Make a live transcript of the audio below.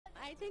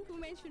I think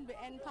women should be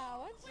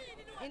empowered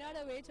in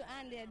order way to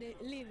earn their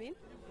living,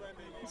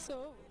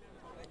 so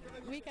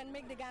we can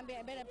make the Gambia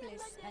a better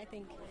place, I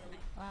think.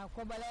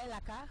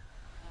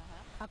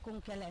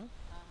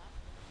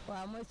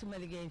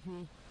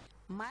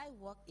 My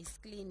work is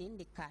cleaning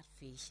the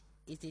catfish.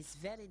 It is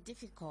very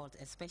difficult,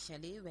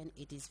 especially when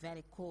it is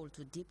very cold,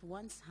 to dip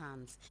one's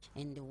hands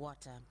in the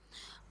water.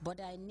 But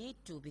I need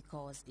to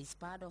because it's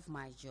part of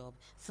my job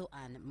to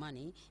earn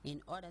money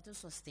in order to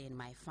sustain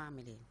my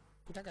family.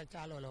 I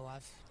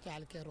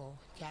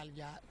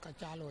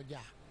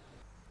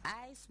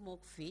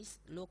smoke fish,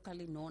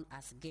 locally known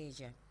as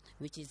Grts,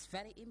 which is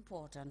very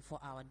important for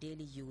our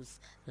daily use,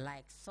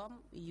 like some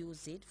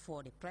use it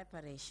for the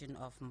preparation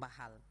of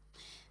mbahal.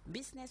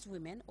 Business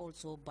women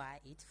also buy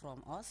it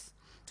from us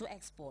to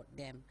export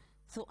them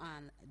to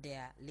earn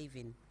their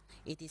living.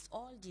 It is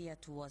all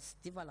geared towards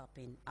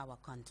developing our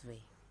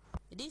country.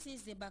 This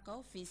is the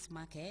Bakau Fish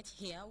Market.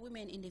 Here,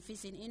 women in the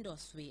fishing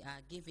industry are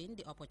given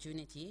the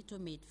opportunity to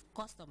meet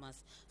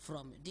customers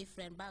from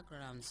different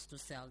backgrounds to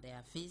sell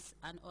their fish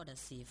and other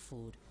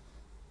seafood.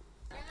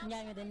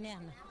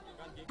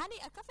 Hani,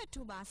 a cafe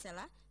tuba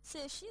seller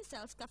says she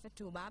sells cafe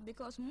tuba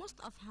because most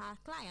of her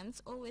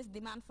clients always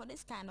demand for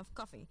this kind of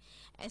coffee,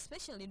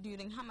 especially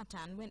during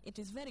Hamatan when it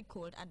is very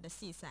cold at the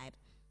seaside.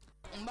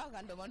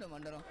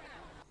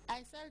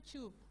 I sell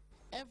tube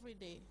every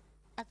day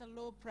at a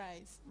low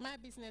price. My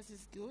business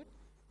is good.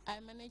 I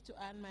manage to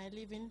earn my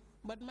living,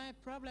 but my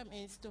problem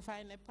is to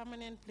find a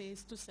permanent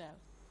place to sell.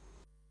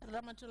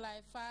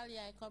 Ramatulai Fal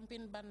Yai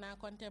Kompin Banna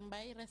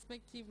Kontembai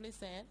respectively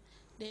said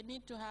they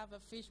need to have a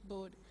fish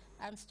board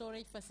and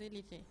storage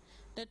facility.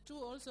 The two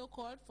also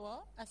called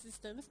for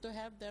assistance to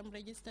help them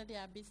register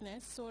their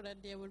business so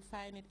that they will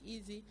find it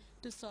easy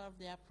to solve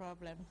their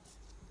problems.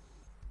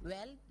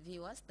 Well,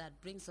 viewers, that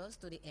brings us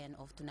to the end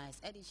of tonight's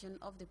edition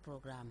of the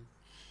program.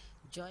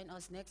 Join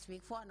us next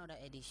week for another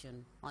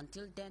edition.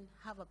 Until then,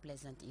 have a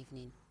pleasant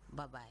evening.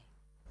 Bye-bye.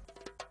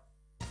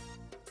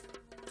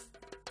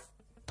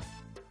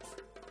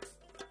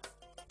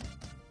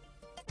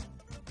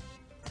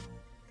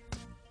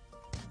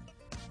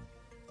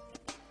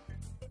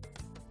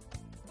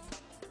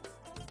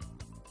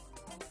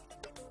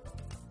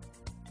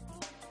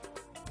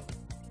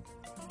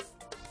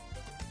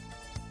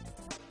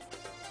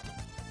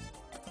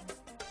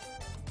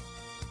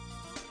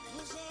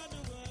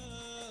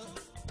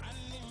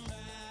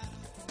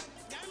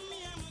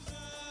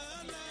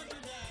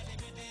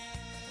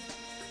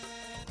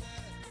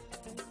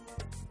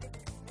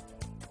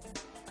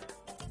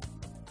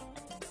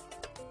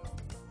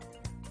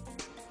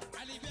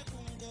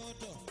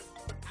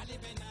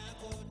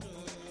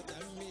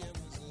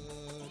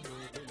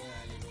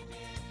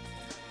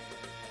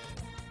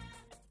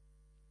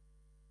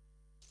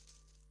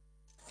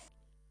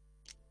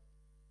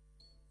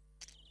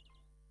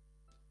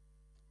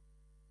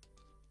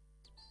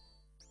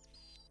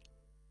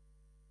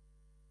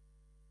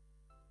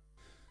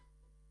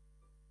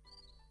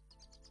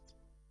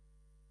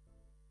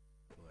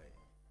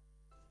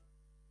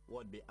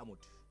 What be amut?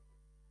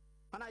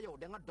 Ana yow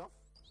da nga dof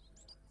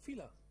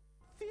fila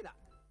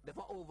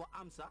dafa over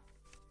amsa.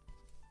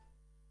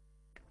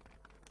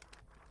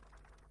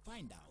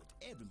 Find out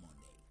every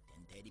Monday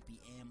 10:30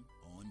 p.m.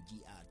 on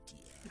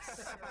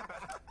GRTS.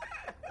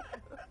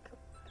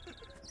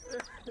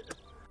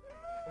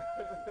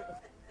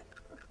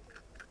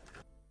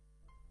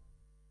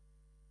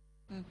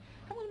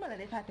 Amul mala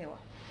de faté wa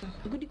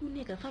gudi gu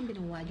nekk fam bi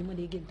na waji ma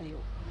day gënta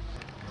yow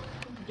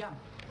jam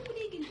bu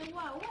day gënta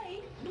waaw way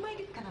du may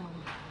gis kanamam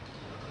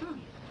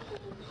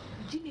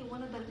jine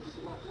wala dal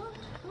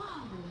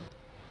waaw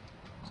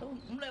so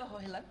mu lay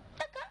wax lan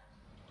taka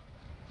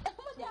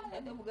ma jaxé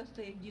da bu gaste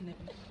ak jine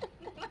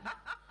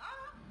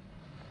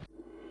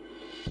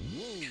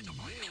Get the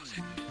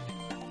music.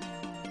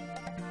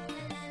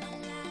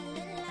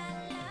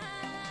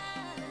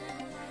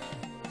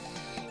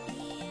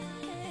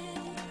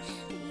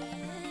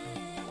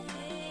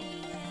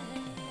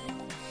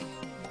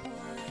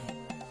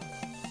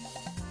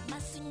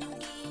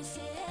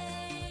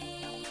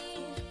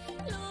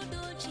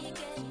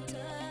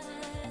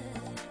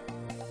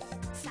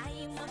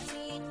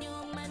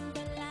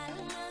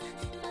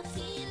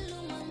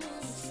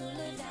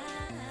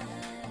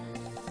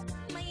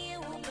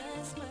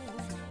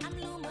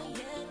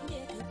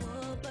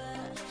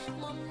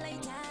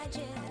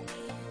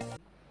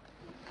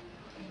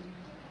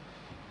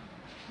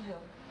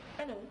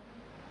 Hello,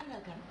 ana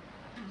kan?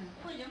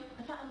 Pojam,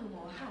 dafa am lu ma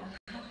wax xala.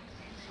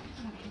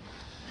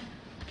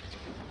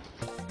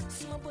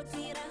 Suma bot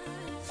bi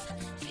raaf,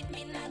 fit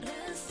mi na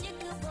rës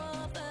yëkk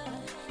booba,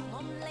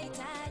 moom lay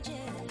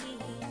taajali.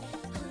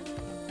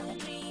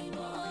 Dream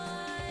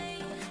boy,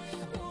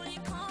 will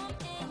you come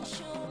and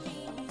show me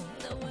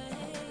the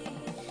way?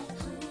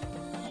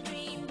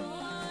 Dream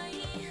boy,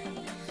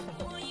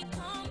 will you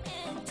come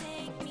and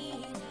take me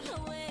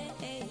away?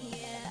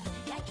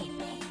 Yaki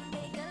may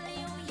begal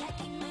yo,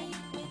 yaki may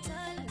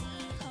bitali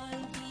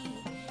holbi,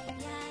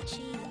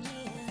 yachi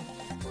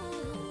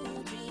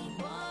dream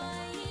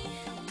boy,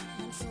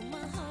 man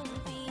suma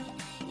holbi,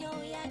 yo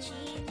yachi.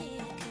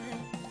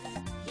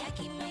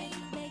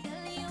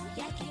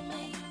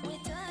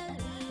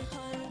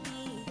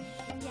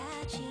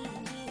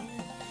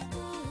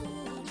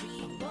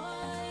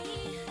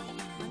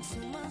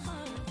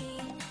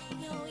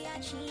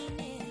 machine.